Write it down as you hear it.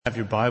Have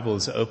your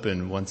Bibles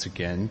open once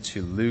again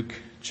to Luke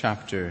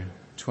chapter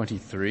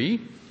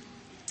 23,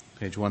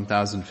 page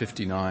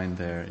 1059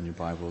 there in your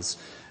Bibles,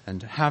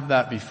 and have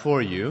that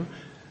before you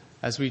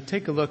as we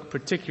take a look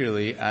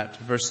particularly at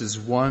verses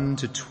 1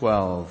 to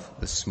 12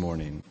 this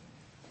morning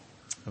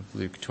of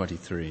Luke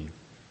 23.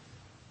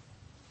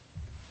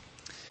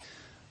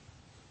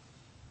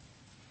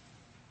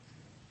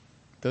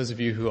 Those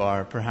of you who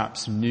are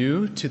perhaps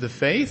new to the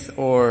faith,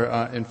 or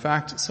in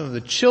fact some of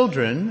the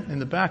children in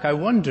the back, I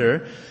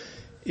wonder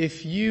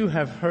if you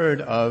have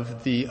heard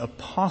of the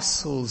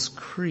Apostles'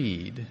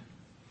 Creed.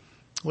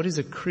 What is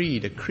a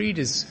creed? A creed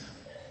is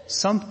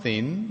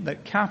something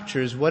that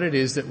captures what it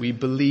is that we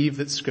believe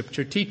that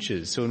Scripture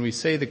teaches. So when we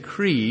say the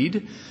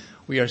creed,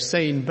 we are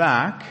saying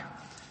back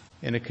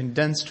in a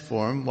condensed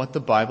form what the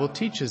Bible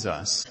teaches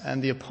us.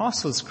 And the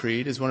Apostles'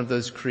 Creed is one of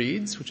those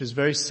creeds which is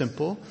very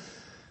simple.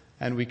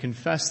 And we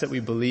confess that we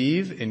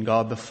believe in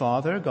God the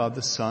Father, God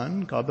the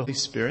Son, God the Holy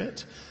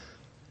Spirit.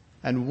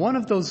 And one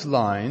of those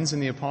lines in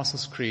the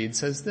Apostles' Creed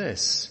says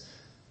this.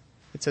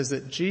 It says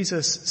that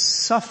Jesus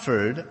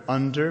suffered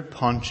under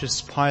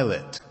Pontius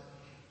Pilate.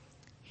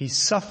 He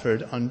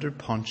suffered under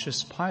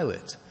Pontius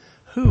Pilate.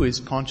 Who is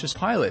Pontius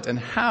Pilate? And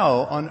how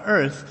on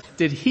earth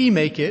did he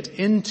make it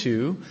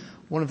into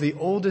one of the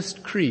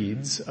oldest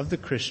creeds of the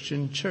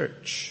Christian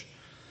church?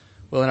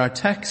 Well, in our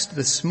text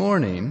this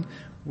morning,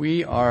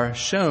 we are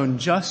shown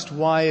just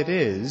why it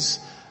is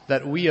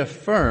that we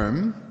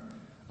affirm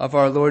of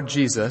our Lord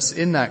Jesus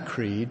in that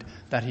creed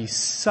that he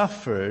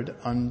suffered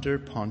under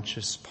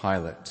Pontius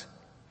Pilate.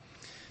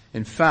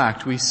 In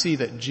fact, we see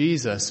that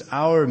Jesus,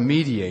 our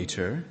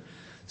mediator,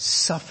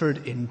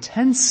 suffered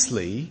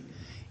intensely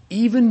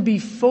even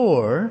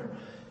before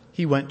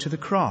he went to the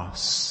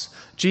cross.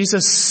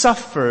 Jesus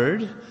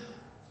suffered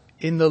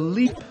in the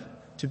leap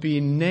to be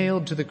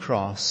nailed to the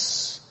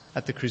cross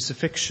at the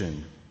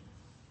crucifixion.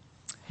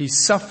 He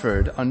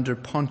suffered under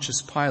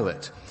Pontius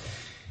Pilate.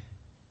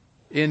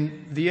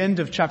 In the end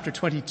of chapter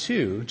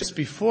 22, just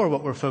before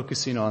what we're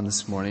focusing on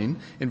this morning,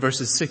 in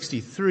verses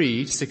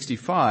 63 to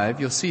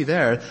 65, you'll see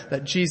there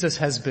that Jesus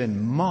has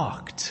been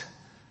mocked.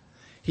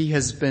 He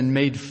has been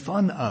made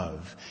fun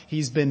of.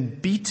 He's been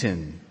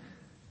beaten.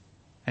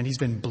 And he's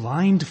been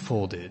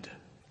blindfolded.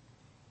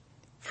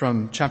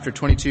 From chapter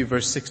 22,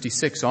 verse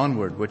 66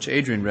 onward, which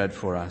Adrian read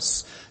for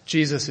us,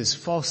 Jesus is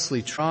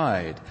falsely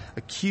tried,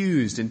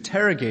 accused,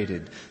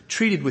 interrogated,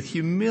 treated with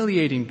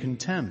humiliating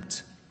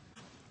contempt.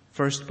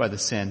 First by the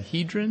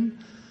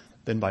Sanhedrin,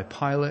 then by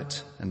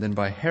Pilate, and then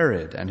by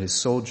Herod and his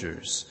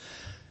soldiers.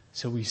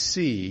 So we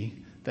see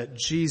that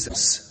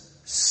Jesus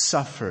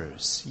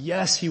suffers.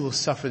 Yes, he will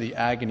suffer the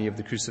agony of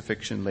the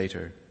crucifixion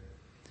later.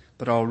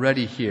 But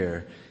already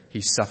here,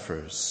 he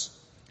suffers.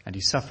 And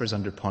he suffers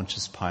under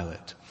Pontius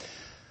Pilate.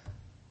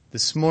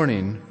 This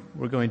morning,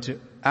 we're going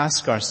to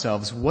ask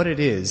ourselves what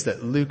it is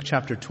that Luke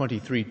chapter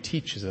 23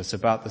 teaches us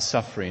about the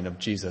suffering of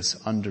Jesus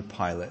under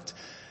Pilate,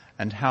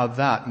 and how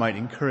that might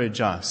encourage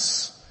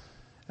us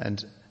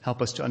and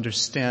help us to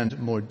understand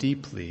more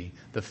deeply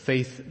the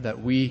faith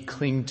that we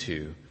cling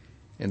to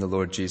in the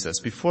Lord Jesus.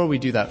 Before we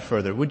do that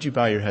further, would you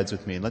bow your heads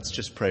with me and let's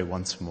just pray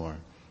once more.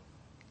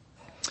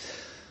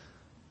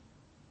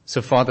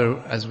 So Father,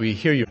 as we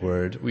hear your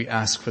word, we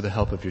ask for the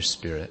help of your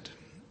Spirit.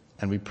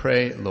 And we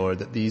pray, Lord,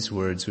 that these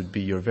words would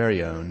be your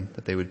very own,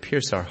 that they would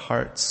pierce our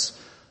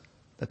hearts,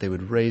 that they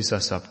would raise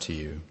us up to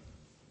you,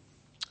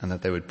 and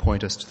that they would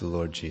point us to the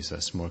Lord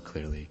Jesus more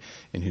clearly,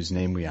 in whose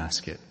name we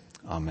ask it.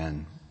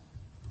 Amen.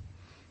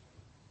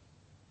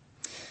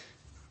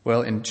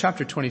 Well, in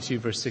chapter 22,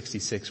 verse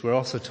 66, we're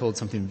also told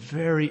something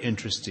very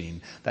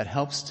interesting that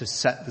helps to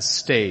set the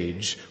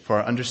stage for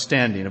our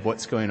understanding of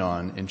what's going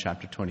on in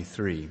chapter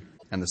 23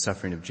 and the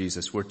suffering of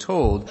Jesus. We're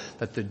told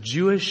that the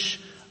Jewish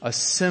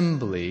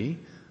assembly,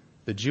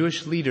 the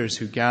Jewish leaders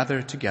who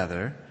gather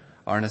together,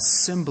 are an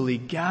assembly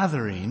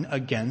gathering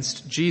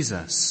against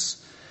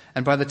Jesus.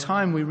 And by the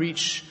time we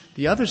reach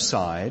the other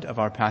side of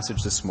our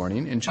passage this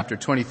morning, in chapter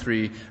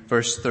 23,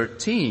 verse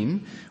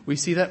 13, we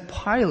see that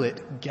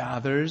Pilate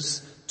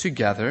gathers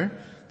together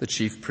the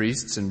chief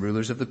priests and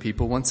rulers of the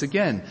people once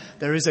again.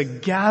 There is a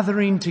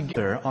gathering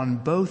together on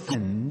both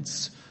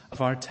ends of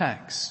our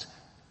text.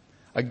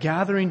 A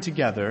gathering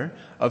together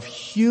of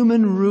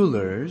human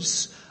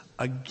rulers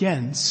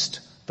against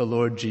the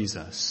Lord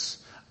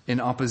Jesus, in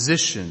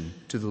opposition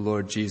to the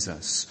Lord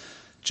Jesus.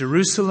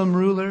 Jerusalem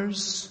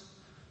rulers,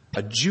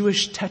 a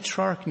Jewish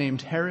tetrarch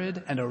named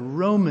Herod, and a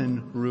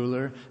Roman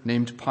ruler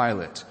named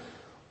Pilate,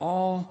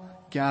 all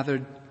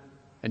gathered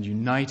and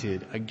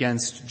united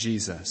against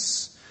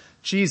Jesus.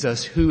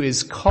 Jesus, who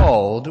is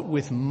called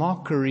with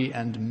mockery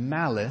and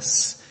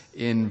malice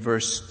in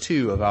verse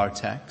 2 of our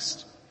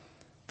text,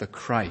 the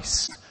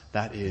Christ,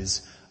 that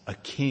is, a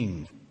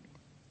king.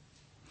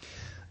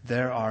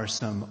 There are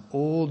some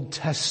Old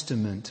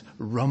Testament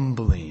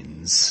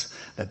rumblings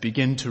that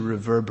begin to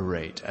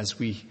reverberate as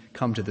we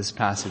come to this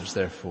passage,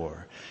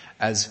 therefore,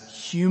 as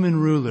human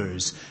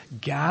rulers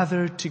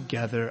gather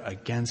together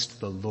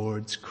against the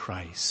Lord's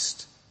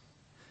Christ.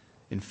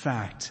 In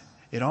fact,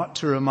 it ought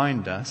to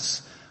remind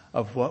us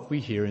of what we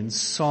hear in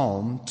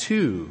Psalm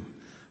 2,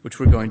 which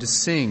we're going to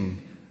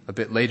sing a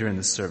bit later in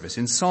the service.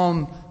 In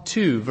Psalm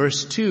 2,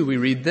 verse 2, we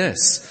read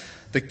this: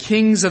 "The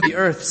kings of the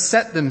earth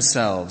set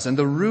themselves, and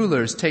the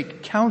rulers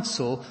take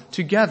counsel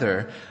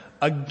together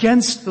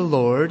against the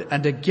Lord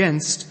and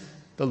against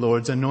the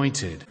Lord's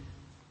anointed."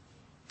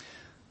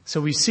 So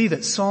we see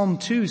that Psalm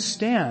 2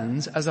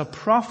 stands as a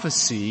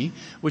prophecy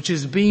which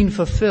is being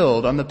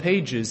fulfilled on the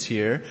pages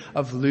here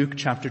of Luke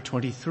chapter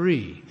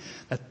 23.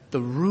 That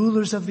the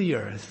rulers of the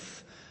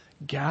earth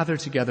gather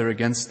together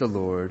against the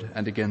Lord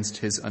and against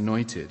his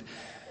anointed.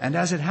 And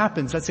as it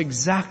happens, that's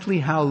exactly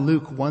how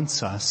Luke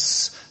wants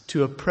us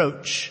to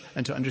approach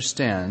and to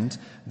understand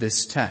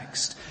this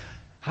text.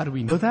 How do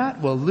we know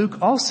that? Well,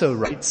 Luke also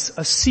writes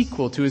a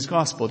sequel to his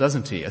gospel,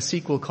 doesn't he? A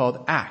sequel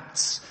called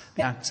Acts,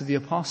 the Acts of the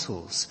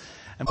Apostles.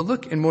 And we'll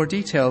look in more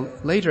detail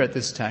later at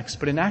this text,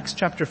 but in Acts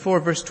chapter 4,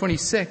 verse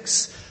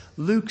 26,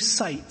 Luke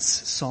cites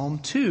Psalm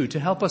 2 to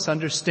help us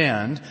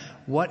understand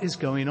what is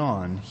going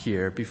on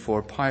here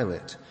before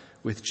Pilate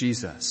with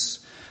Jesus.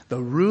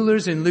 The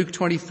rulers in Luke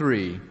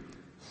 23,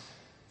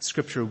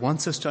 Scripture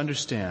wants us to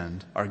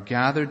understand, are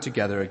gathered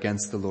together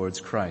against the Lord's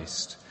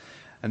Christ.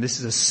 And this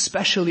is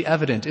especially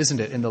evident,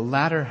 isn't it, in the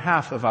latter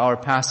half of our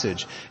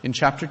passage in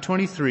chapter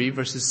 23,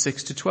 verses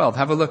 6 to 12.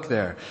 Have a look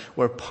there,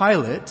 where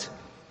Pilate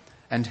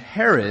and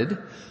Herod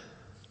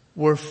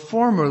were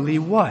formerly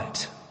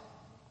what?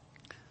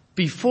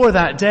 Before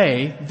that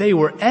day, they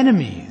were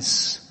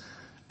enemies.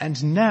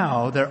 And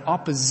now their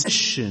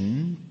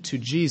opposition to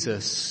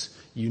Jesus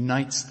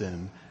unites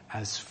them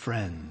as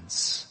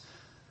friends.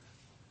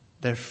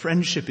 Their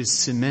friendship is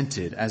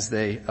cemented as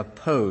they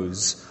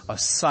oppose a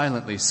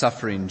silently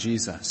suffering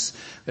Jesus.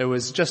 There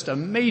was just a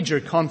major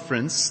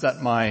conference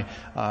that my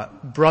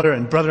brother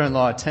and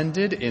brother-in-law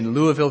attended in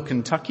Louisville,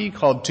 Kentucky,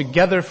 called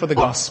Together for the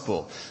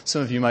Gospel.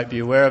 Some of you might be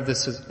aware of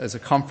this as a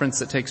conference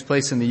that takes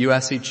place in the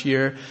U.S. each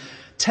year.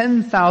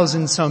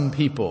 10,000 some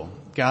people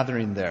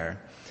gathering there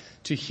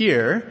to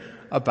hear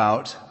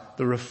about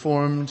the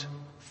Reformed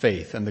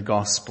faith and the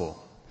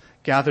gospel,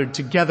 gathered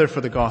together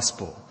for the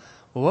gospel.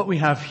 Well, what we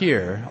have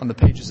here on the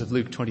pages of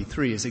Luke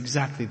 23 is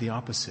exactly the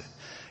opposite.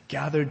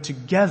 Gathered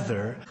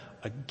together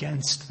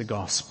against the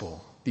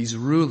gospel. These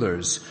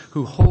rulers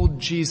who hold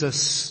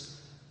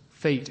Jesus'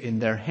 fate in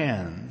their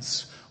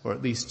hands, or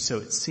at least so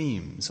it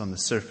seems on the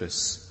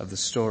surface of the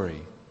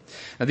story.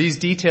 Now, these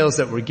details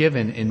that were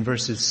given in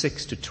verses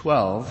 6 to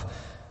 12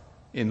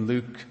 in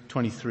Luke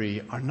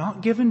 23 are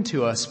not given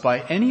to us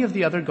by any of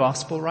the other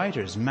gospel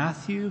writers.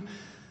 Matthew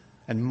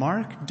and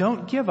Mark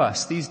don't give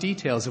us these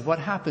details of what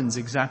happens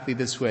exactly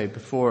this way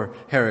before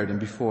Herod and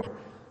before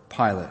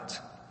Pilate.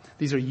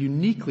 These are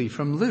uniquely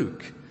from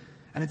Luke.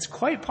 And it's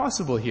quite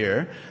possible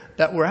here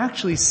that we're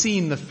actually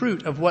seeing the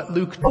fruit of what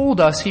Luke told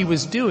us he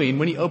was doing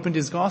when he opened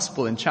his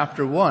gospel in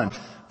chapter 1,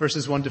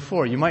 verses 1 to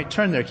 4. You might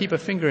turn there, keep a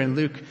finger in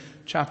Luke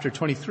chapter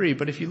 23.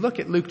 But if you look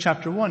at Luke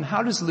chapter 1,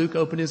 how does Luke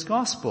open his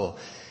gospel?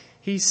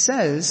 He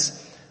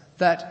says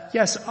that,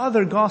 yes,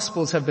 other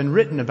gospels have been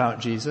written about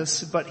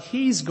Jesus, but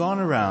he's gone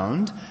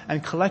around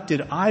and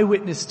collected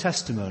eyewitness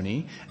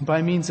testimony. And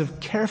by means of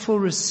careful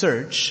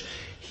research,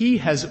 he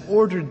has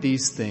ordered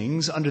these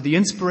things under the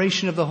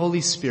inspiration of the Holy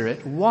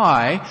Spirit.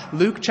 Why?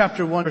 Luke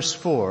chapter 1, verse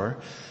 4,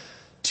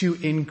 to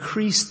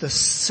increase the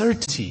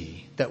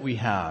certainty that we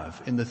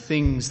have in the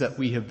things that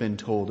we have been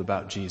told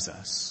about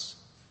Jesus.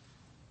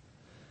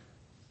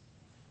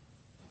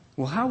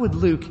 Well, how would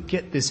Luke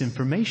get this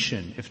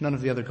information if none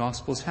of the other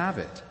gospels have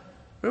it?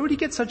 Where would he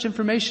get such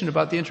information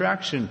about the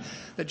interaction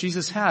that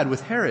Jesus had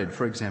with Herod,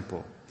 for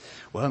example?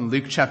 Well, in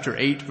Luke chapter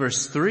 8,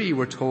 verse 3,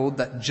 we're told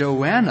that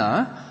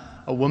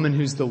Joanna, a woman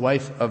who's the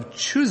wife of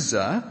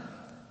Chuza,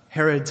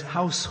 Herod's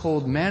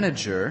household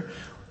manager,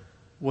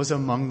 was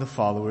among the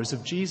followers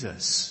of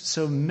Jesus.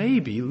 So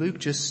maybe Luke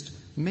just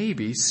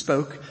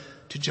spoke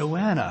to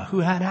Joanna, who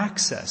had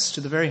access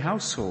to the very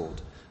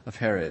household of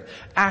Herod.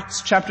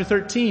 Acts chapter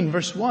 13,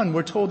 verse 1,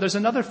 we're told there's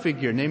another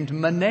figure named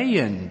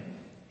Manaen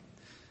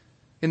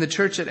in the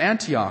church at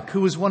Antioch, who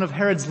was one of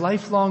Herod's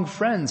lifelong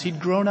friends. He'd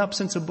grown up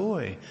since a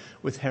boy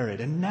with Herod,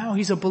 and now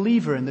he's a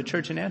believer in the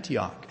church in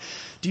Antioch.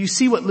 Do you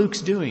see what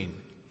Luke's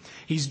doing?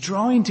 He's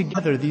drawing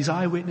together these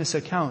eyewitness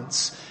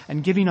accounts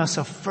and giving us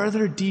a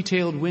further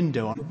detailed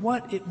window on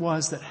what it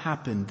was that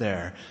happened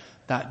there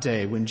that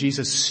day when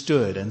Jesus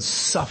stood and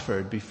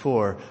suffered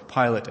before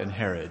Pilate and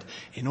Herod,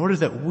 in order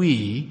that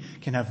we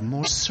can have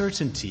more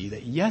certainty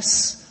that,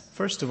 yes,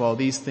 first of all,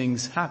 these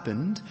things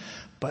happened,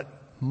 but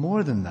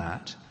more than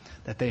that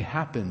they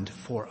happened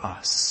for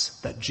us,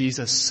 that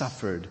Jesus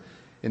suffered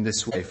in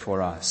this way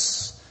for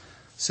us.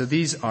 So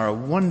these are a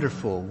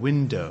wonderful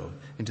window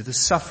into the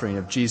suffering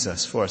of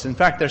Jesus for us. In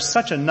fact, there's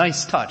such a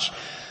nice touch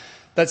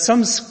that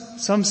some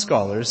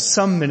scholars,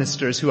 some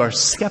ministers who are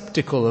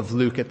skeptical of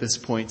Luke at this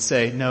point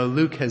say, no,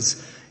 Luke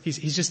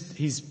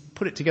he's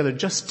put it together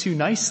just too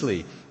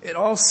nicely. It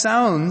all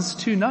sounds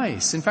too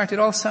nice. In fact, it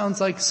all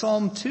sounds like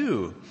Psalm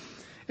 2.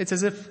 It's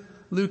as if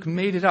Luke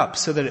made it up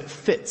so that it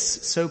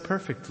fits so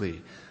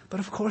perfectly.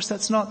 But of course,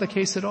 that's not the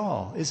case at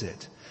all, is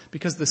it?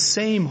 Because the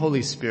same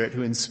Holy Spirit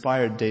who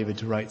inspired David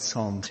to write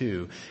Psalm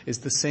 2 is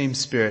the same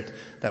Spirit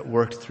that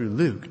worked through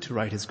Luke to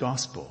write his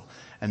gospel,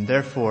 and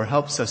therefore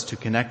helps us to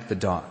connect the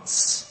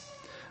dots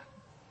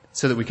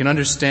so that we can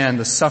understand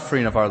the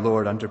suffering of our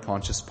Lord under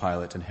Pontius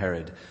Pilate and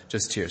Herod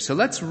just here. So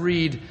let's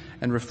read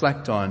and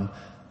reflect on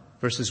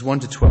verses 1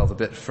 to 12 a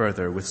bit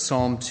further with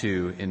Psalm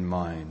 2 in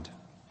mind.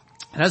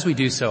 And as we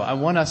do so, I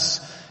want us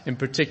in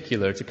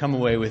particular to come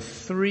away with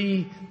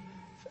 3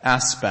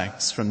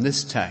 aspects from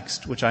this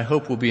text, which I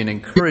hope will be an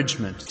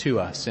encouragement to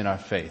us in our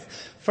faith.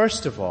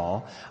 First of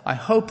all, I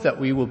hope that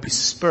we will be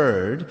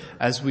spurred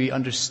as we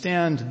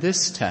understand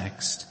this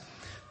text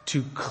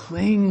to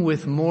cling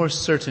with more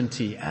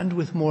certainty and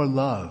with more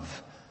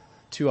love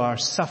to our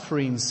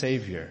suffering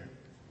Savior.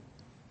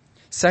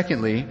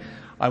 Secondly,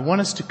 I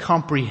want us to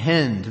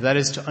comprehend, that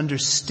is to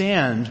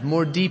understand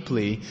more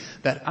deeply,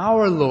 that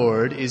our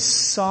Lord is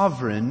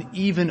sovereign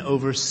even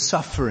over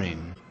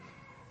suffering.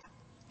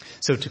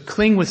 So to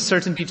cling with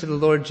certainty to the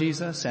Lord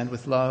Jesus and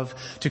with love,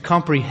 to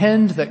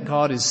comprehend that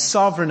God is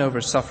sovereign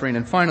over suffering,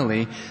 and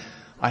finally,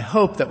 I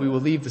hope that we will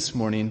leave this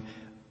morning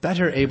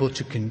better able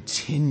to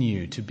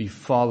continue to be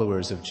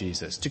followers of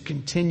Jesus, to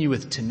continue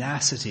with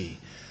tenacity,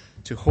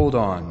 to hold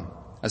on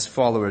as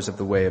followers of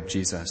the way of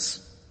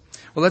Jesus.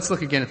 Well, let's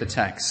look again at the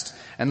text,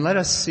 and let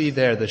us see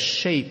there the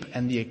shape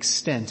and the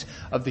extent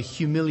of the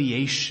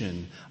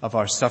humiliation of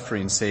our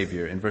suffering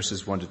Savior in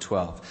verses 1 to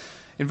 12.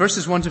 In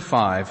verses 1 to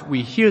 5,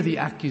 we hear the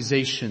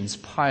accusations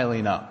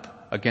piling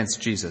up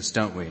against Jesus,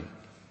 don't we?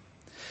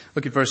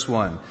 Look at verse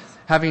 1.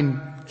 Having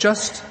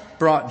just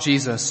brought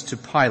Jesus to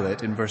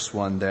Pilate, in verse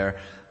 1 there,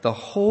 the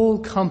whole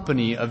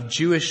company of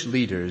Jewish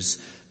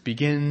leaders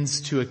begins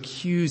to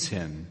accuse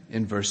him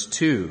in verse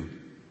 2.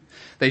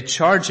 They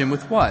charge him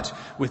with what?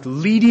 With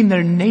leading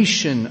their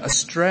nation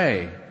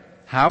astray.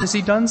 How has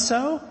he done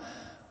so?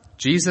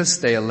 Jesus,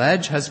 they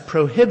allege, has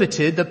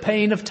prohibited the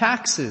paying of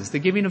taxes, the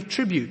giving of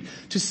tribute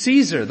to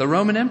Caesar, the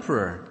Roman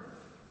emperor.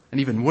 And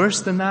even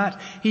worse than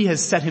that, he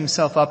has set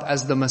himself up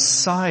as the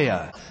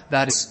Messiah,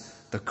 that is,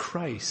 the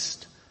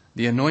Christ,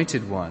 the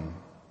Anointed One.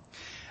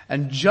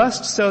 And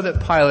just so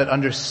that Pilate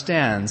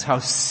understands how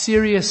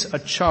serious a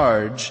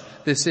charge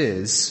this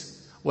is,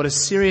 what a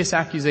serious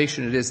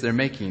accusation it is they're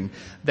making,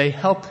 they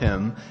help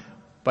him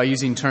by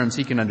using terms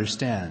he can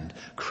understand.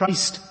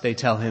 Christ, they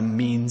tell him,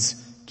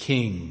 means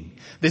king.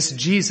 This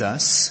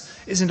Jesus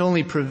isn't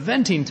only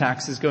preventing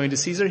taxes going to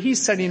Caesar,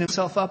 he's setting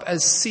himself up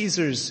as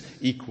Caesar's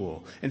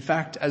equal. In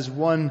fact, as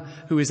one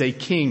who is a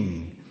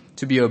king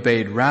to be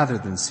obeyed rather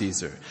than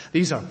Caesar.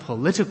 These are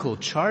political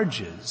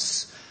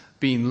charges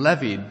being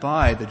levied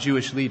by the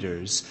Jewish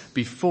leaders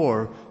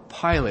before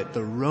Pilate,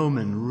 the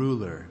Roman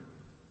ruler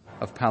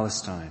of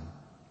Palestine.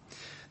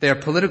 They are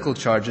political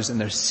charges, and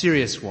they're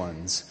serious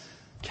ones,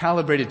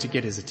 calibrated to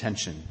get his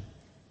attention.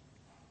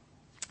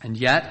 And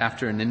yet,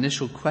 after an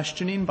initial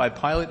questioning by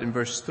Pilate in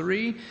verse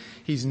 3,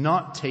 he's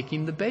not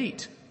taking the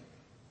bait.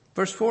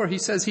 Verse 4, he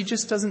says he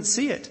just doesn't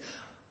see it.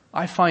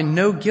 I find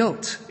no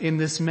guilt in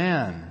this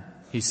man,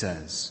 he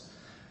says.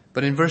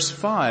 But in verse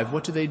 5,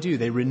 what do?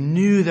 They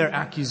renew their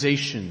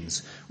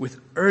accusations with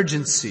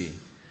urgency.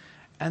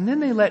 And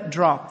then they let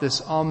drop this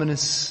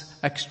ominous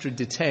extra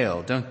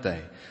detail, don't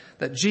they?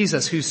 That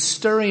Jesus, who's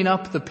stirring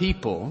up the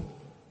people,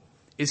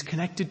 is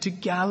connected to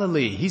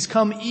Galilee. He's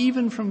come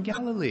even from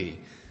Galilee.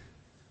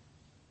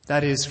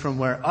 That is, from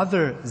where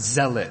other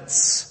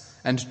zealots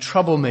and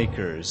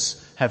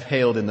troublemakers have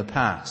hailed in the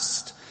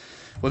past.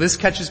 Well, this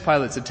catches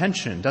Pilate's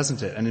attention,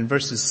 doesn't it? And in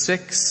verses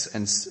 6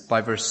 and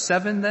by verse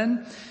 7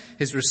 then,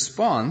 his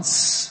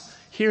response,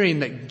 hearing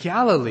that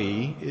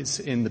Galilee is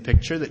in the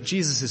picture, that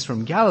Jesus is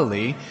from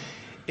Galilee,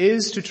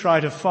 is to try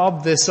to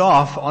fob this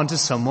off onto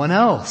someone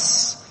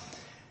else.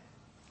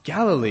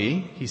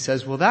 Galilee, he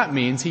says, well, that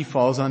means he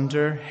falls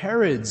under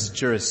Herod's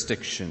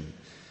jurisdiction.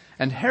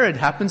 And Herod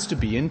happens to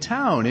be in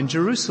town, in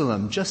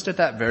Jerusalem, just at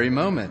that very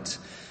moment.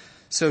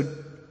 So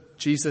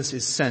Jesus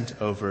is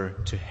sent over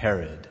to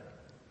Herod,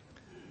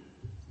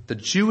 the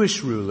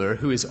Jewish ruler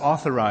who is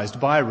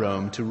authorized by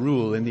Rome to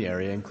rule in the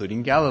area,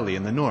 including Galilee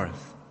in the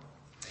north.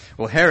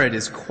 Well, Herod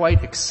is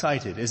quite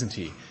excited, isn't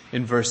he,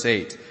 in verse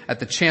 8, at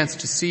the chance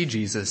to see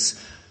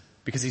Jesus,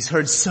 because he's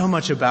heard so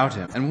much about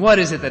him. And what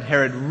is it that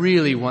Herod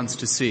really wants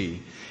to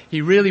see?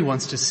 He really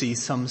wants to see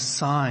some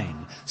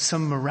sign,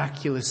 some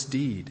miraculous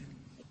deed.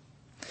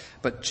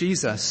 But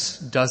Jesus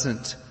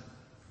doesn't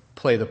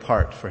play the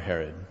part for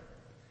Herod.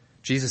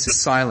 Jesus is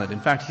silent.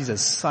 In fact, he's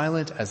as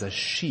silent as a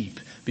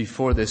sheep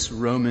before this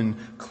Roman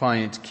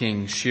client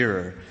king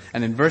shearer.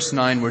 And in verse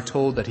 9, we're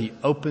told that he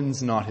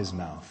opens not his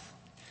mouth.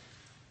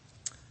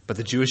 But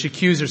the Jewish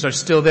accusers are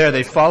still there.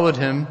 They followed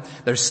him.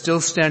 They're still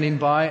standing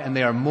by, and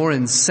they are more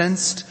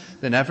incensed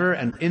than ever.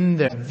 And in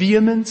their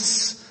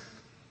vehemence,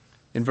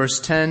 in verse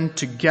 10,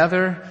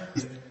 together,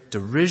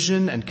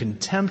 derision and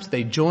contempt,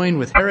 they join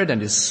with Herod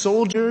and his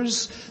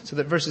soldiers, so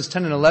that verses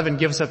 10 and 11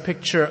 give us a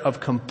picture of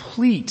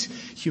complete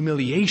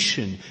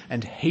humiliation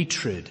and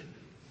hatred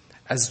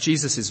as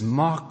Jesus is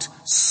mocked,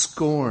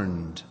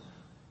 scorned,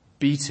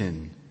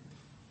 beaten,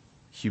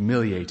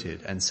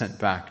 humiliated, and sent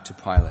back to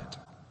Pilate.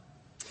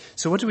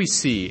 So what do we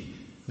see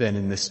then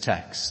in this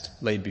text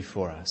laid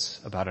before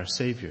us about our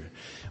Savior?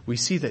 We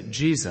see that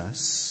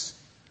Jesus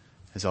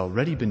has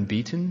already been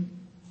beaten.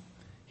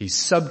 He's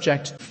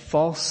subject to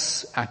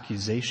false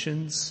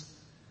accusations.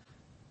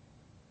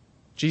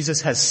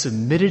 Jesus has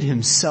submitted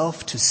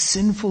himself to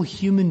sinful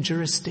human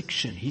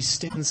jurisdiction. He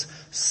stands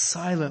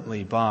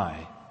silently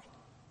by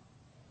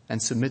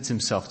and submits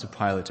himself to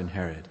Pilate and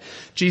Herod.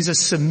 Jesus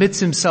submits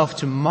himself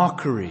to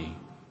mockery.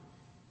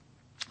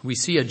 We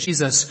see a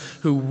Jesus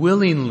who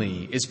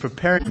willingly is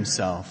preparing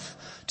himself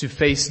to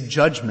face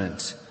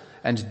judgment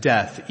and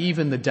death,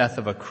 even the death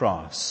of a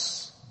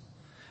cross.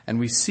 And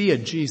we see a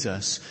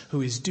Jesus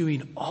who is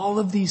doing all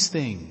of these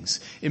things,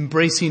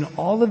 embracing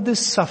all of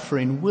this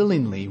suffering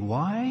willingly.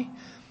 Why?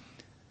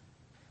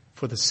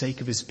 For the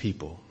sake of his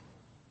people.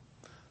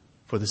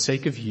 For the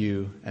sake of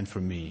you and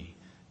for me.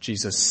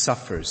 Jesus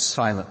suffers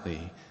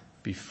silently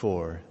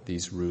before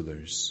these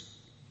rulers.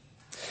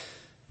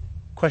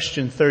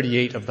 Question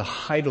 38 of the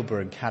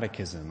Heidelberg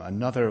Catechism,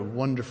 another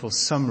wonderful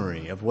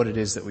summary of what it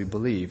is that we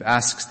believe,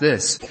 asks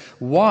this: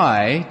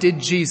 why did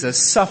Jesus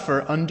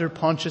suffer under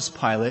Pontius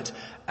Pilate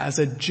as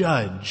a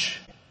judge?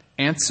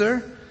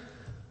 Answer: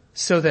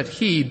 so that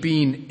he,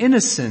 being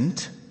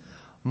innocent,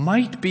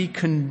 might be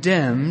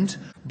condemned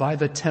by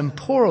the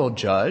temporal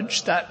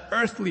judge, that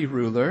earthly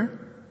ruler,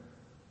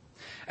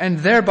 and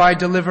thereby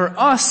deliver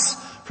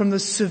us from the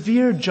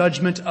severe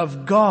judgment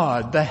of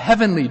God, the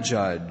heavenly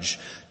judge,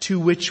 to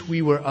which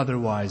we were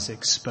otherwise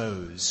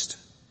exposed.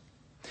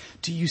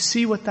 Do you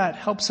see what that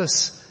helps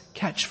us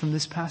catch from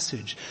this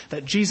passage?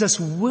 That Jesus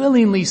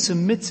willingly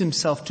submits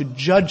himself to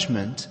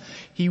judgment.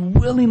 He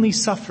willingly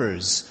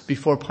suffers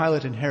before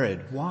Pilate and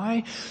Herod.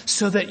 Why?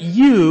 So that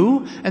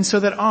you and so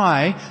that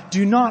I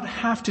do not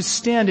have to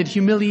stand in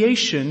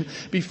humiliation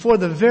before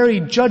the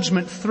very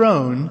judgment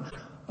throne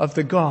of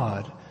the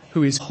God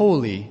who is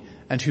holy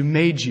and who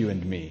made you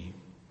and me,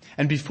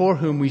 and before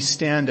whom we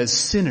stand as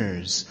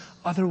sinners,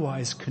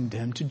 otherwise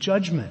condemned to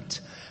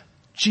judgment.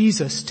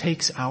 Jesus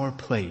takes our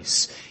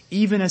place,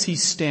 even as he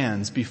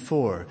stands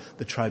before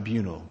the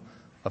tribunal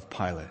of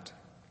Pilate.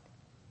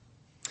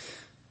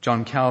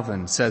 John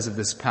Calvin says of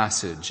this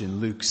passage in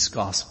Luke's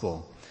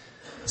Gospel,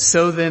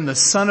 so then the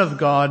Son of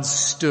God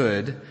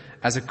stood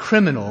as a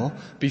criminal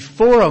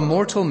before a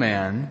mortal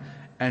man,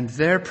 and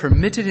there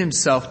permitted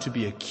himself to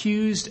be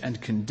accused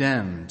and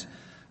condemned,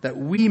 that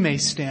we may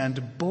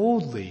stand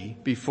boldly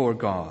before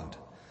God.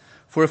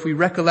 For if we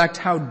recollect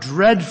how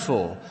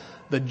dreadful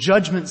the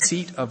judgment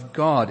seat of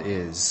God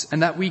is,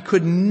 and that we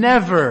could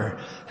never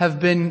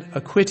have been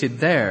acquitted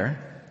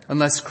there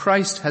unless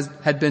Christ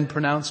had been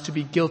pronounced to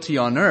be guilty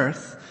on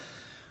earth,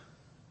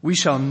 we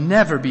shall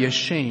never be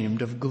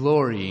ashamed of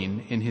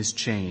glorying in his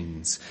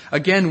chains.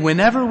 Again,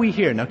 whenever we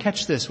hear, now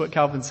catch this, what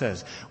Calvin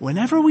says,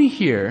 whenever we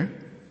hear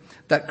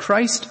that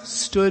Christ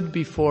stood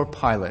before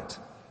Pilate,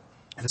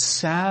 with a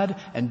sad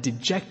and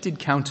dejected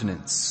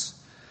countenance,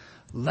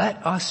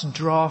 let us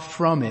draw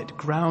from it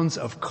grounds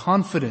of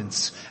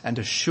confidence and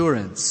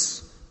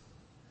assurance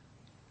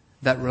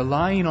that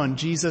relying on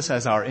Jesus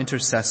as our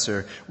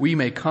intercessor, we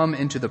may come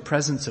into the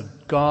presence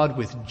of God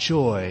with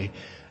joy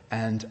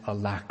and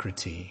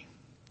alacrity.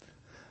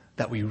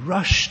 That we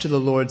rush to the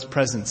Lord's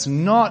presence,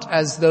 not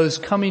as those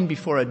coming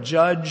before a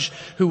judge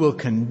who will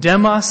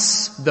condemn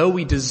us, though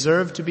we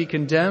deserve to be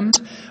condemned,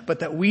 but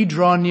that we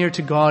draw near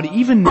to God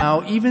even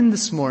now, even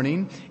this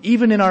morning,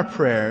 even in our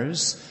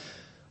prayers,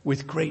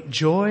 with great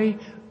joy,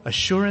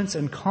 assurance,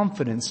 and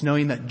confidence,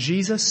 knowing that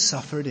Jesus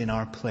suffered in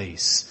our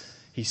place.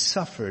 He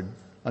suffered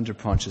under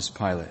Pontius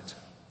Pilate.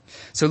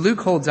 So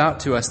Luke holds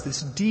out to us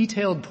this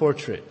detailed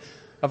portrait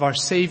of our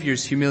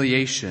Savior's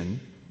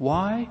humiliation.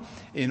 Why?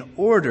 In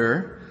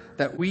order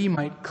that we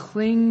might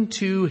cling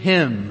to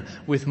him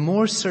with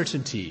more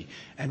certainty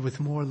and with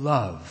more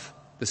love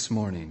this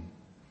morning.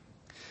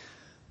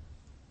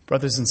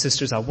 Brothers and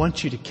sisters, I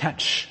want you to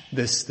catch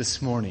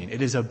this morning.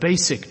 It is a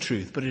basic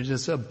truth, but it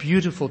is a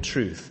beautiful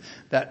truth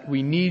that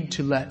we need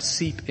to let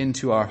seep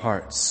into our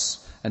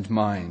hearts and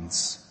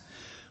minds.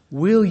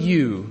 Will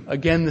you,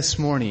 again this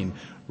morning,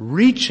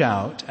 reach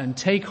out and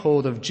take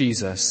hold of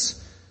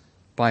Jesus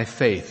by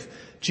faith?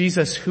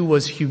 Jesus, who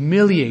was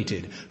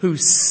humiliated, who,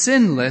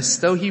 sinless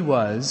though he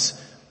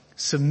was,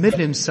 submitted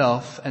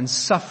himself and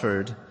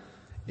suffered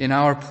in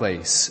our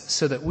place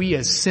so that we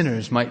as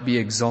sinners might be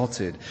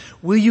exalted.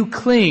 Will you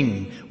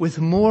cling with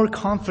more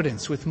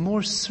confidence, with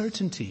more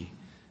certainty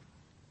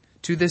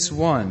to this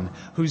one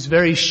whose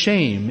very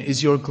shame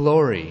is your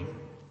glory?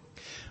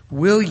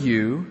 Will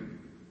you,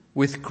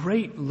 with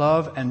great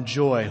love and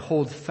joy,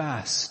 hold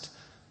fast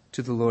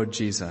to the Lord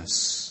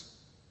Jesus?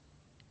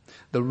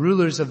 The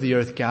rulers of the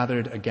earth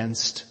gathered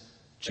against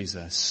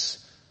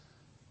Jesus,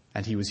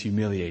 and he was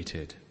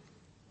humiliated.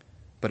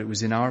 But it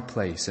was in our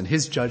place, and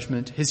his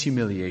judgment, his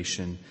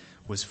humiliation,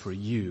 was for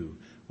you,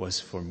 was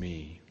for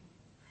me.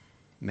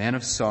 Man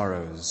of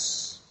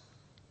sorrows,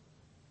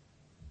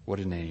 what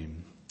a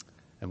name,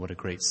 and what a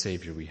great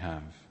Savior we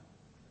have.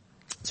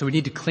 So we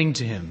need to cling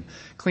to him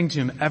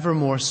ever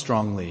more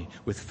strongly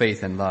with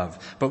faith and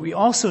love. But we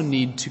also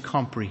need to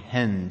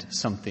comprehend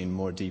something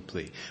more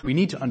deeply. We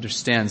need to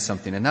understand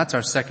something, and that's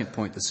our second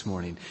point this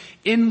morning.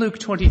 In Luke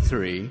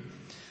 23,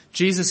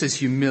 Jesus is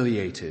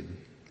humiliated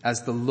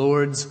as the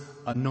Lord's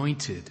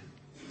anointed.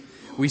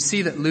 We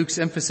see that Luke's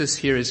emphasis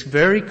here is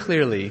very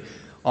clearly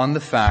on the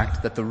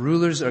fact that the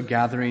rulers are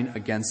gathering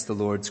against the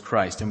Lord's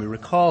Christ. And we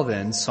recall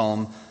then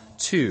Psalm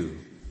 2.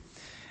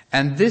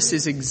 And this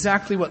is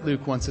exactly what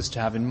Luke wants us to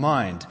have in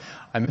mind.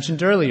 I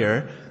mentioned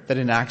earlier that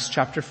in Acts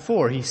chapter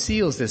 4, he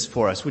seals this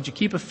for us. Would you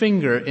keep a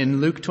finger in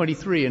Luke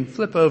 23 and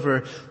flip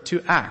over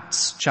to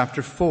Acts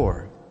chapter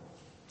 4?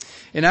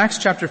 In Acts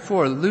chapter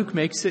 4, Luke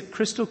makes it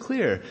crystal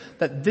clear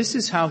that this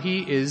is how he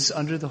is,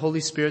 under the Holy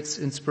Spirit's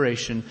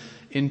inspiration,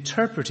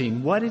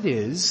 interpreting what it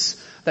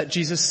is that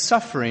Jesus'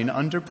 suffering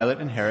under Pilate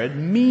and Herod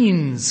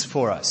means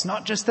for us.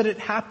 Not just that it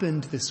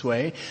happened this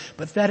way,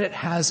 but that it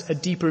has a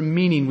deeper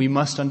meaning we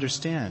must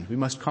understand, we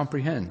must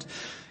comprehend.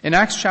 In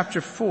Acts chapter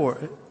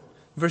 4,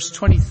 verse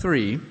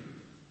 23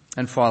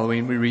 and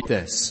following, we read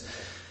this.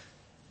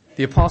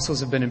 The apostles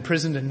have been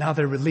imprisoned and now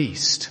they're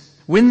released.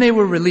 When they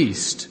were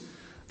released,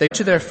 they went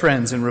to their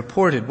friends and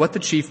reported what the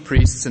chief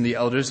priests and the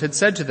elders had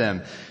said to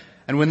them.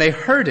 And when they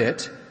heard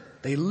it,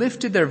 they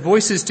lifted their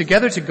voices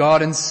together to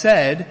God and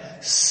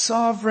said,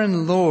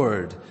 Sovereign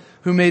Lord,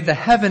 who made the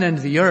heaven and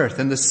the earth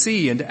and the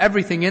sea and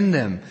everything in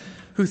them,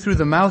 who through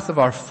the mouth of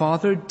our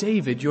father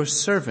David, your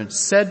servant,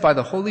 said by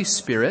the Holy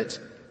Spirit,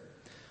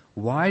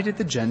 why did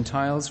the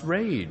Gentiles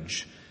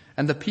rage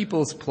and the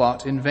peoples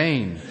plot in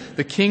vain?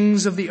 The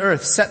kings of the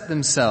earth set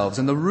themselves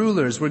and the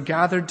rulers were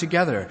gathered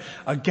together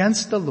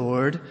against the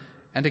Lord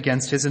and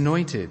against his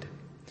anointed.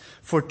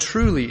 For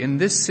truly in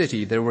this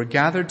city there were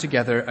gathered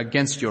together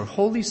against your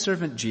holy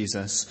servant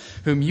Jesus,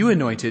 whom you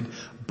anointed,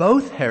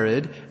 both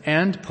Herod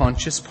and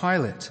Pontius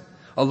Pilate,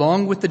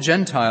 along with the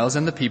Gentiles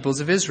and the peoples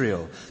of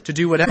Israel, to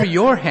do whatever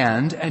your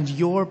hand and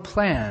your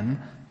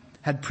plan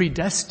had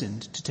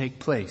predestined to take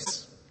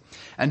place.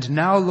 And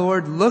now,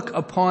 Lord, look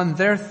upon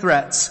their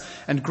threats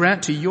and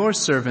grant to your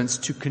servants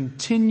to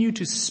continue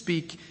to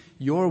speak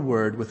your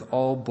word with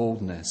all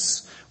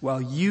boldness,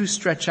 while you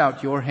stretch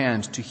out your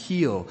hand to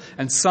heal,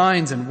 and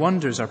signs and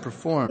wonders are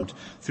performed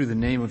through the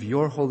name of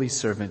your holy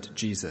servant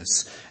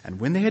Jesus. And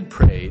when they had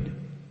prayed,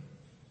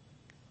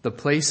 the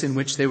place in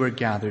which they were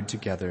gathered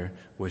together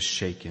was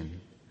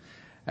shaken,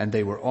 and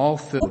they were all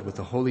filled with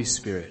the Holy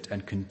Spirit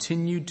and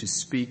continued to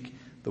speak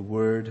the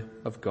word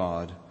of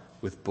God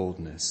with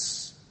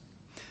boldness.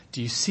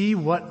 Do you see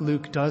what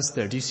Luke does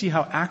there? Do you see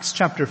how Acts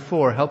chapter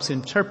 4 helps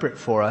interpret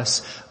for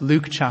us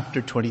Luke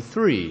chapter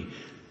 23?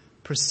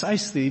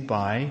 Precisely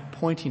by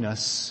pointing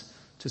us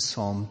to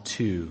Psalm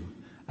 2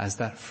 as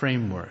that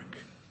framework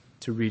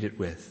to read it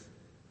with.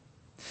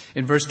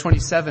 In verse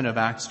 27 of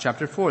Acts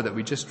chapter 4 that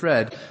we just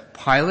read,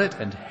 Pilate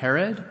and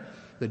Herod,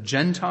 the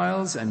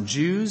Gentiles and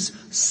Jews,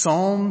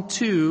 Psalm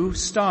 2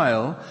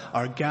 style,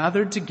 are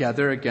gathered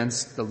together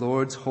against the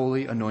Lord's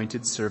holy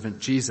anointed servant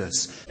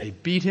Jesus. They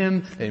beat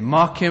him, they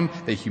mock him,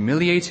 they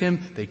humiliate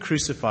him, they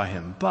crucify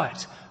him.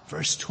 But,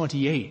 verse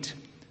 28,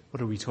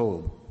 what are we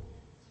told?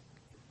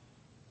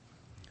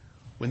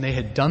 When they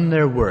had done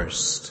their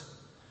worst,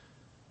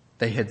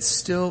 they had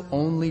still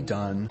only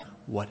done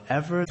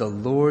whatever the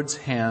Lord's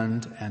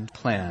hand and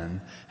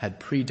plan had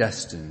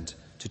predestined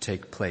to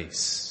take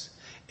place.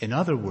 In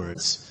other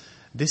words,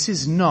 this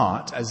is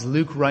not, as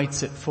Luke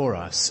writes it for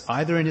us,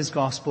 either in his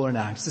gospel or in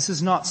Acts, this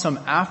is not some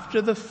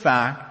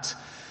after-the-fact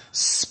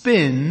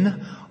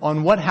spin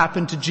on what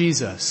happened to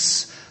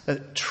Jesus.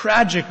 That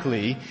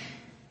tragically,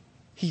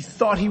 he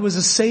thought he was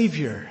a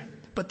savior,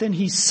 but then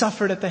he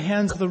suffered at the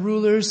hands of the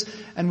rulers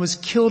and was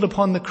killed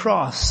upon the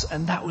cross,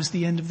 and that was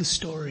the end of the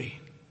story.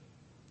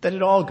 That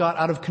it all got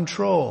out of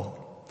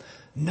control.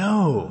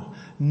 No,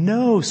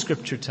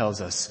 Scripture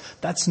tells us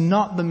that's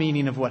not the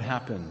meaning of what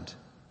happened.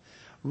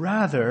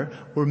 Rather,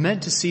 we're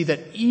meant to see that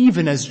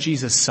even as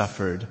Jesus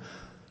suffered,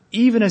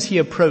 even as he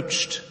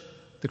approached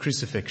the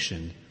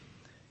crucifixion,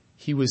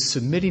 he was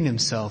submitting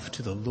himself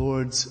to the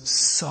Lord's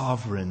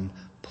sovereign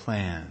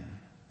plan.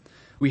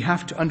 We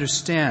have to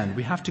understand,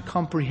 we have to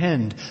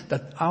comprehend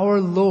that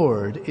our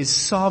Lord is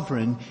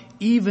sovereign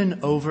even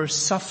over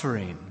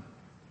suffering.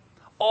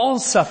 All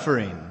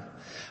suffering,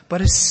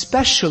 but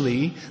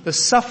especially the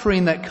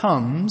suffering that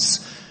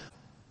comes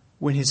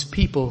when his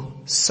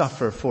people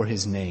suffer for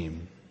his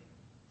name.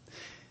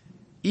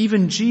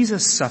 Even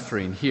Jesus'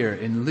 suffering here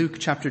in Luke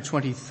chapter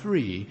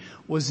 23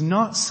 was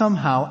not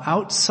somehow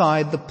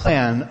outside the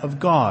plan of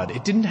God.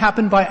 It didn't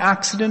happen by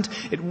accident.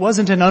 It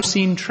wasn't an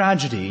unseen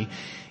tragedy.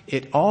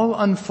 It all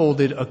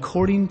unfolded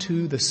according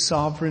to the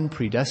sovereign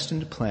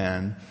predestined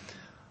plan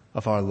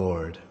of our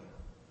Lord.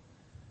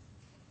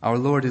 Our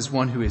Lord is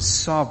one who is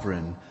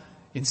sovereign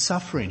in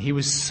suffering. He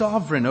was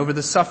sovereign over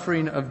the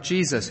suffering of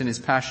Jesus in his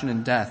passion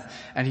and death,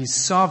 and he's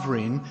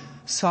sovereign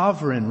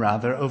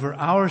over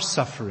our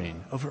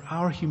suffering, over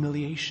our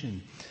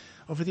humiliation,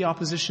 over the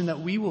opposition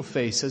that we will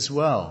face as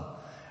well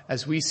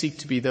as we seek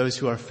to be those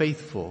who are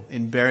faithful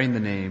in bearing the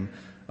name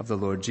of the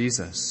Lord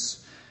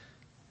Jesus.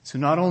 So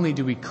not only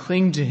do we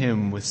cling to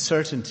him with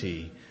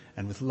certainty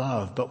and with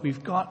love, but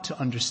we've got to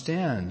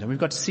understand, and we've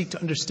got to seek to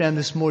understand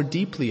this more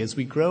deeply as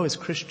we grow as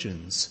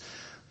Christians,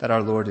 that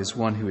our Lord is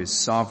one who is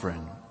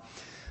sovereign.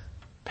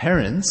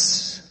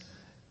 Parents,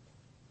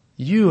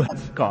 you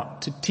have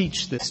got to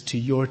teach this to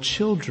your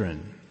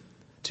children,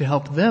 to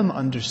help them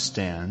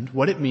understand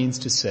what it means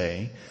to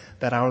say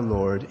that our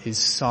Lord is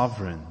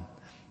sovereign,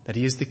 that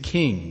he is the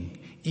king,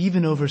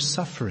 even over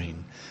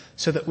suffering,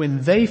 so that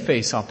when they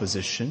face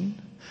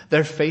opposition,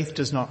 their faith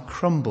does not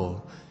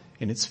crumble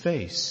in its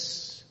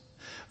face.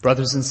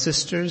 Brothers and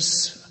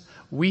sisters,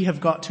 we have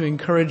got to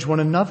encourage one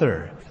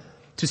another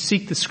to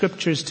seek the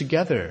scriptures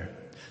together,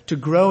 to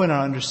grow in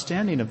our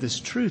understanding of this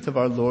truth of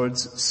our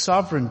Lord's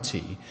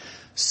sovereignty,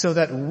 so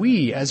that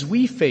we, as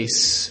we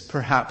face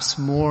perhaps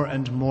more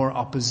and more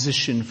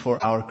opposition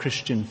for our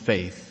Christian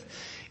faith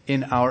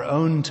in our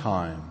own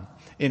time,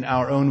 in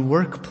our own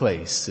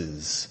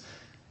workplaces,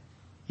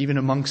 even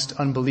amongst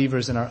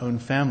unbelievers in our own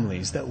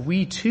families, that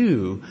we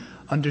too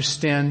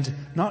understand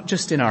not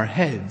just in our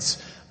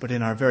heads, but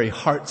in our very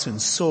hearts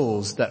and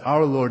souls that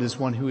our Lord is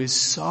one who is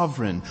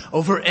sovereign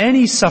over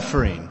any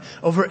suffering,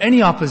 over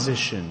any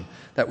opposition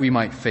that we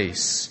might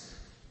face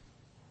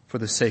for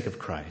the sake of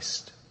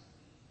Christ.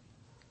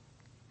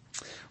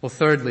 Well,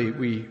 thirdly,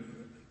 we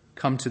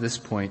come to this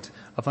point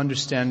of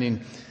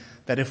understanding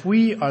that if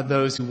we are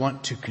those who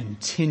want to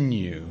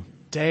continue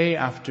day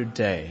after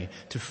day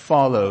to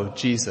follow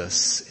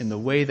Jesus in the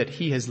way that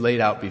he has laid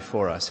out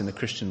before us in the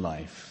Christian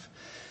life,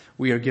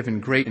 we are given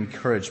great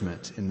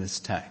encouragement in this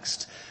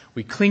text.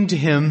 We cling to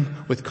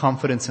him with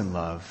confidence and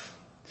love.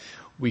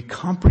 We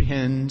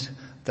comprehend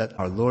that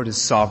our Lord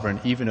is sovereign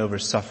even over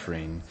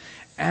suffering,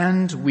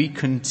 and we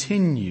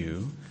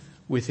continue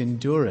with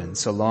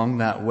endurance along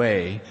that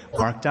way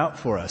marked out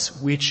for us,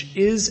 which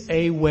is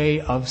a way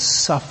of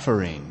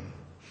suffering.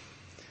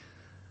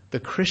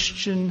 The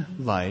Christian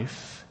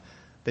life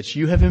that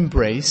you have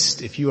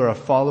embraced, if you are a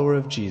follower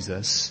of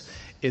Jesus,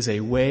 is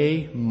a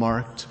way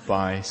marked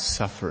by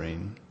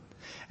suffering.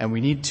 And we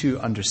need to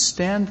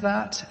understand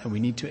that, and we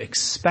need to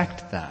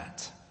expect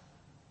that.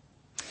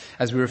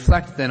 As we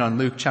reflect then on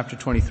Luke chapter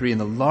 23 in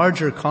the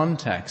larger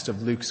context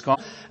of Luke's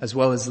gospel, as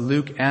well as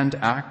Luke and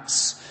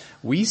Acts,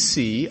 we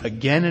see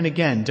again and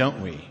again,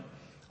 don't we,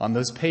 on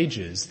those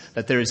pages,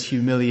 that there is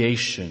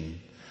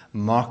humiliation,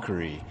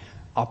 mockery,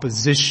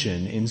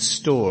 opposition in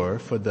store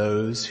for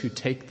those who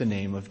take the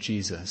name of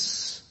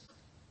Jesus.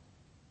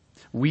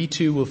 We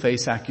too will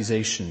face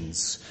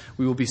accusations.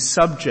 We will be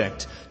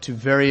subject to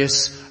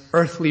various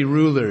earthly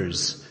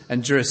rulers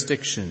and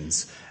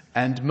jurisdictions,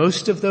 and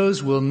most of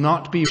those will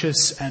not be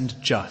righteous and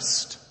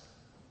just.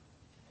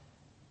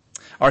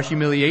 Our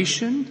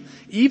humiliation,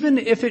 even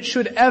if it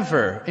should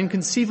ever,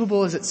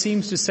 inconceivable as it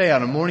seems to say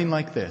on a morning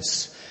like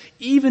this,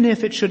 even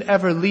if it should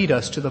ever lead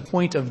us to the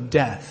point of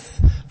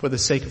death for the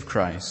sake of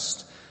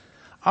Christ,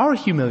 our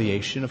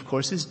humiliation, of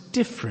course, is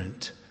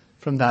different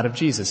from that of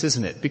Jesus,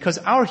 isn't it? Because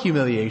our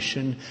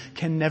humiliation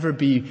can never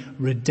be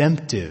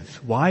redemptive.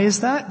 Why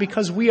is that?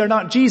 Because we are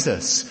not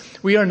Jesus.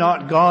 We are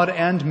not God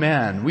and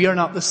man. We are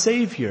not the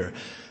Savior.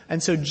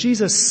 And so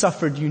Jesus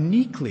suffered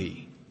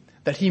uniquely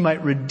that he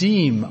might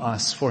redeem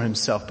us for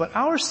himself. But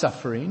our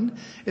suffering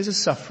is a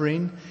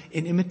suffering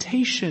in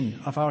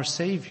imitation of our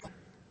Savior.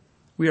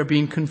 We are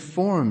being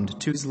conformed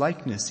to his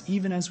likeness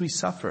even as we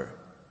suffer.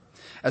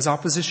 As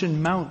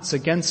opposition mounts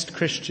against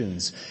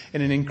Christians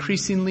in an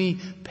increasingly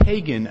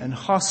pagan and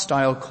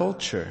hostile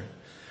culture,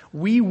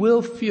 we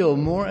will feel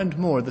more and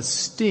more the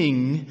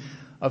sting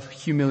of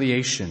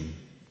humiliation.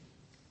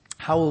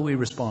 How will we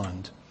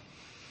respond?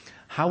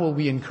 How will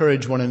we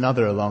encourage one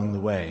another along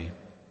the way?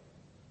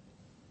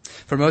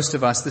 For most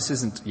of us, this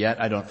isn't yet,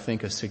 I don't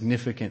think, a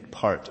significant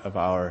part of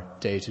our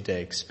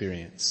day-to-day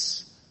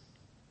experience.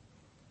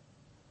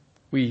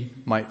 We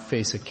might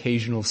face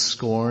occasional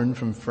scorn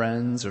from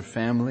friends or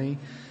family,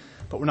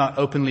 but we're not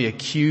openly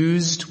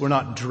accused. We're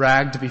not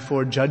dragged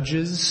before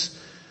judges.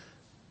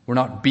 We're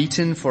not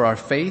beaten for our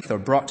faith or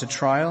brought to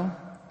trial.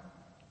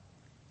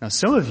 Now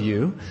some of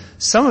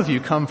you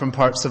come from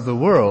parts of the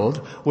world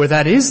where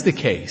that is the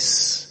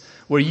case,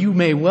 where you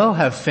may well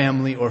have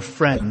family or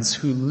friends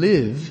who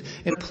live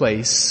in a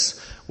place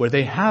where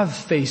they have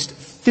faced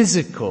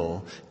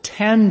physical,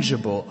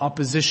 tangible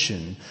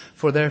opposition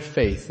for their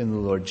faith in the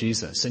Lord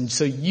Jesus. And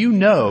so you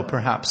know,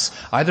 perhaps,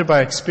 either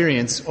by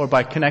experience or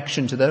by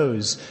connection to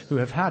those who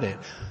have had it,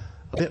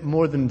 a bit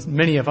more than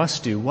many of us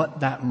do,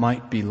 what that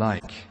might be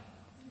like.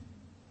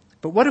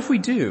 But what if we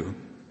do?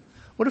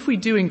 What if we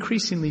do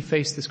increasingly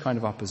face this kind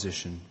of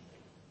opposition?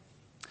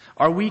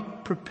 Are we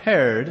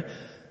prepared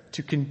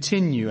to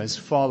continue as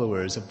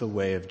followers of the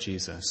way of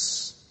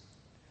Jesus?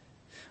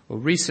 Well,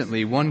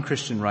 recently, one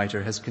Christian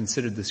writer has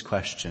considered this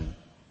question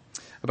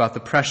about the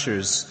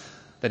pressures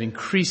that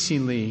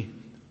increasingly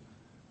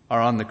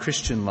are on the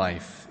Christian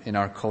life in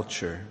our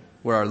culture.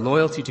 where our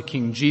loyalty to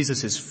King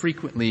Jesus is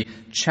frequently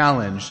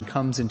challenged and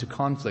comes into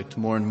conflict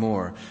more and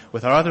more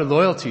with our other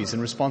loyalties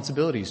and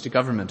responsibilities to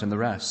government and the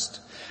rest.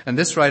 And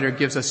this writer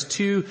gives us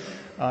two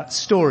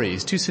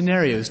stories, two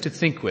scenarios to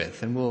think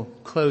with, and we'll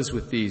close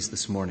with these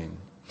this morning.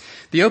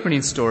 The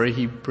opening story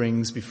he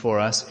brings before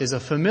us is a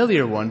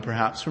familiar one,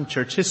 perhaps, from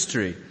church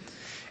history.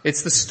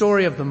 It's the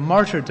story of the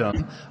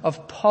martyrdom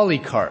of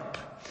Polycarp,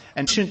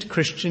 an ancient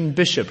Christian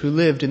bishop who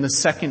lived in the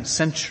 2nd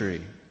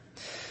century.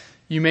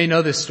 You may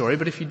know this story,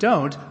 but if you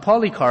don't,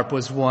 Polycarp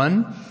was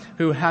one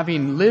who,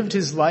 having lived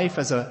his life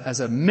as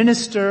a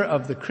minister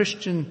of the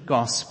Christian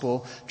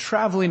gospel,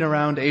 traveling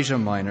around Asia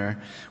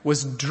Minor,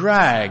 was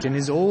dragged in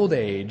his old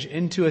age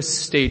into a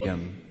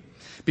stadium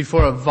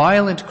before a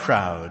violent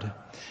crowd,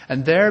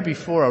 and there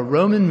before a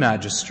Roman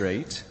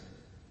magistrate,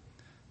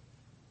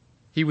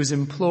 he was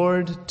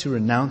implored to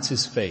renounce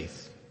his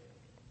faith.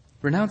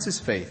 Renounce his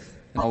faith,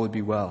 and all would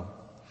be well.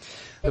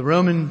 The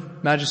Roman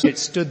magistrate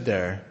stood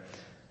there,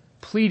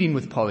 pleading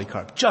with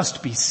Polycarp,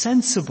 just be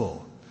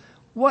sensible.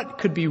 What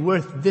could be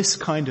worth this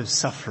kind of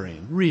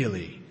suffering,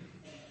 really?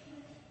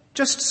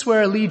 Just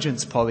swear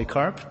allegiance,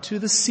 Polycarp, to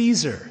the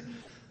Caesar.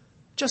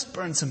 Just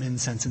burn some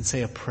incense and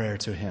say a prayer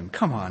to him.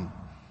 Come on.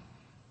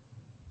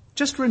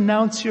 Just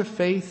renounce your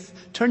faith,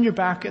 turn your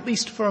back, at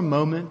least for a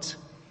moment,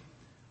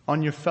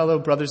 on your fellow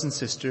brothers and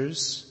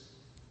sisters.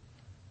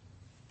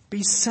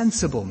 Be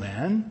sensible,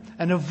 man,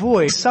 and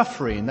avoid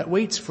suffering that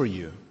waits for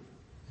you.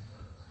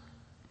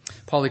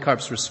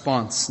 Polycarp's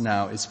response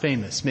now is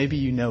famous. Maybe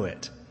you know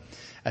it.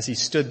 As he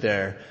stood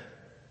there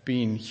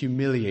being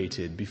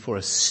humiliated before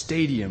a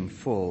stadium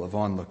full of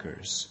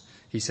onlookers,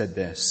 he said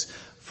this,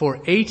 "For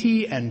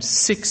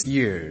 86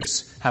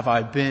 years have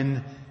I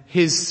been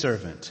his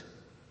servant,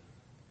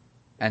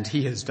 and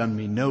he has done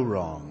me no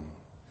wrong.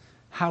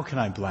 How can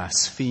I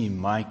blaspheme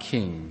my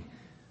king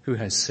who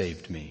has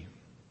saved me?"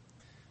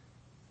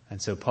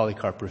 And so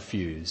Polycarp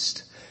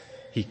refused.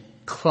 He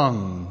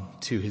clung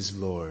to his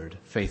Lord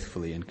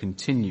faithfully and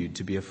continued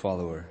to be a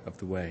follower of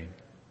the way.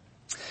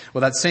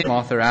 Well, that same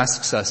author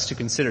asks us to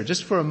consider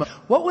just for a moment,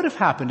 what would have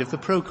happened if the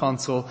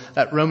proconsul,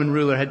 that Roman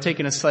ruler, had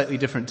taken a slightly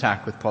different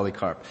tack with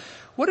Polycarp?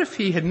 What if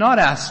he had not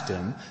asked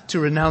him to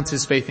renounce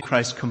his faith in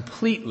Christ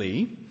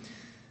completely,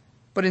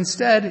 but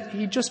instead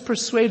he just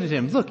persuaded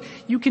him, look,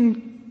 you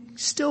can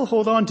still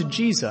hold on to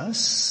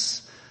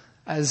Jesus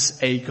as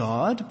a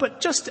God,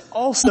 but just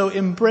also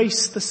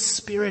embrace the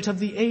spirit of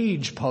the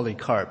age,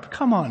 Polycarp.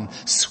 Come on,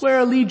 swear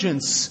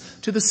allegiance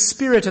to the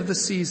spirit of the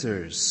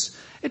Caesars.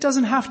 It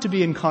doesn't have to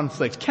be in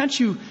conflict. Can't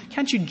you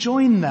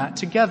join that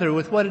together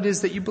with what it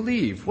is that you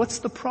believe? What's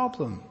the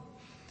problem?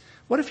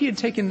 What if he had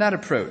taken that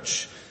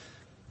approach?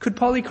 Could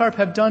Polycarp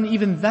have done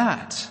even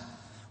that?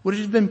 Would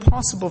it have been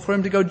possible for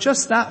him to go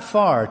just that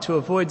far to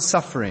avoid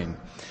suffering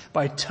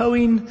by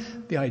towing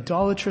the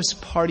idolatrous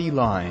party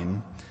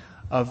line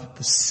of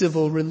the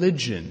civil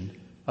religion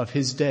of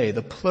his day,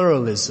 the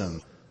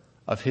pluralism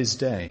of his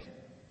day?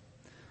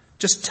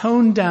 Just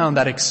tone down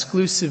that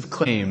exclusive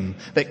claim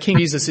that King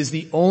Jesus is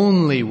the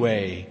only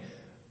way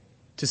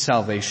to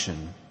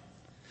salvation.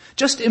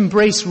 Just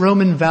embrace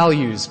Roman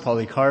values,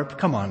 Polycarp.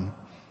 Come on.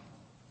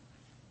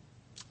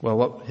 Well,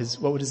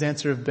 what would his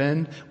answer have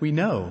been? We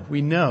know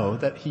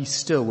that he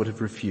still would have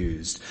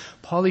refused.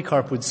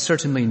 Polycarp would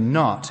certainly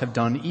not have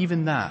done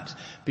even that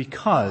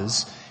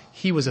because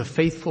he was a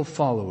faithful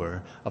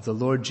follower of the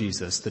Lord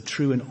Jesus, the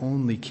true and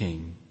only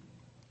King.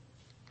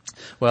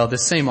 Well,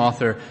 this same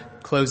author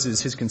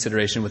closes his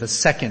consideration with a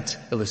second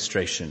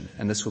illustration,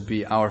 and this will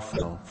be our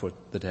final for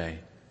the day.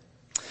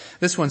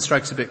 This one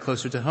strikes a bit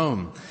closer to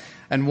home,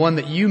 and one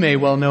that you may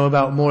well know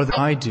about more than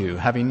I do,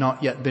 having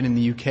not yet been in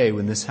the UK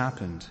when this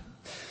happened.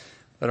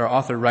 But our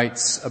author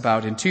writes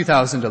about in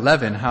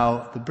 2011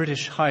 how the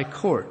British High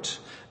Court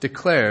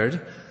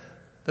declared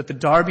that the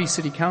Derby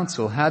City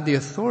Council had the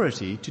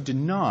authority to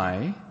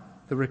deny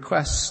the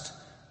request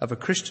of a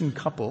Christian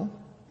couple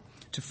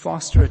to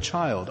foster a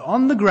child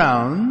on the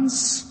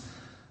grounds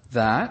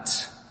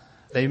that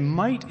they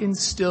might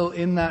instill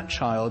in that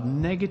child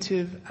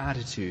negative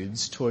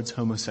attitudes towards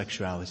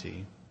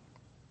homosexuality.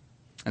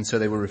 And so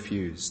they were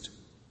refused.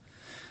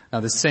 Now,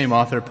 the same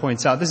author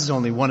points out this is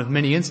only one of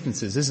many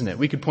instances, isn't it?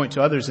 We could point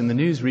to others in the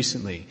news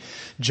recently.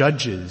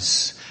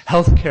 Judges,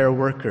 healthcare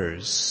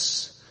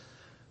workers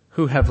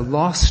who have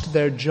lost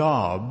their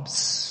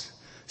jobs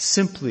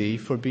simply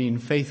for being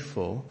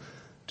faithful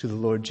to the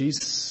Lord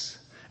Jesus.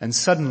 And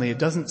suddenly it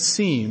doesn't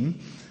seem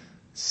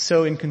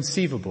so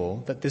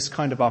inconceivable that this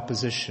kind of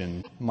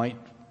opposition might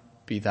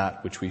be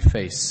that which we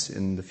face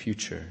in the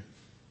future.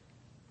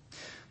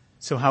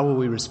 So how will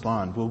we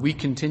respond? Will we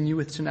continue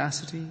with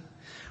tenacity?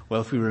 Well,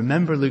 if we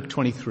remember Luke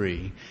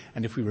 23,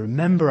 and if we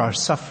remember our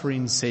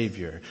suffering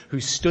Savior who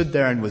stood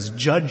there and was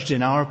judged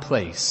in our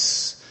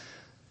place,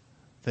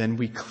 then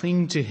we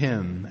cling to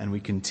him and we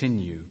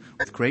continue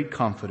with great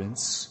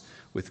confidence,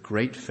 with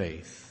great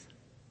faith.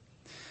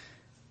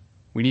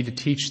 We need to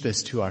teach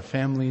this to our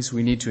families.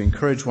 We need to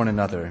encourage one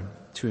another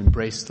to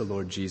embrace the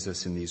Lord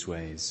Jesus in these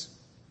ways.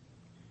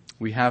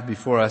 We have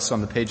before us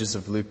on the pages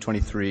of Luke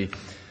 23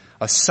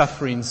 a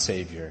suffering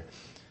Savior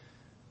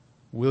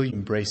will you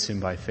embrace him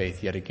by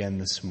faith yet again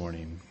this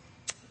morning?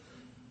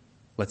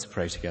 Let's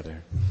pray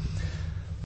together.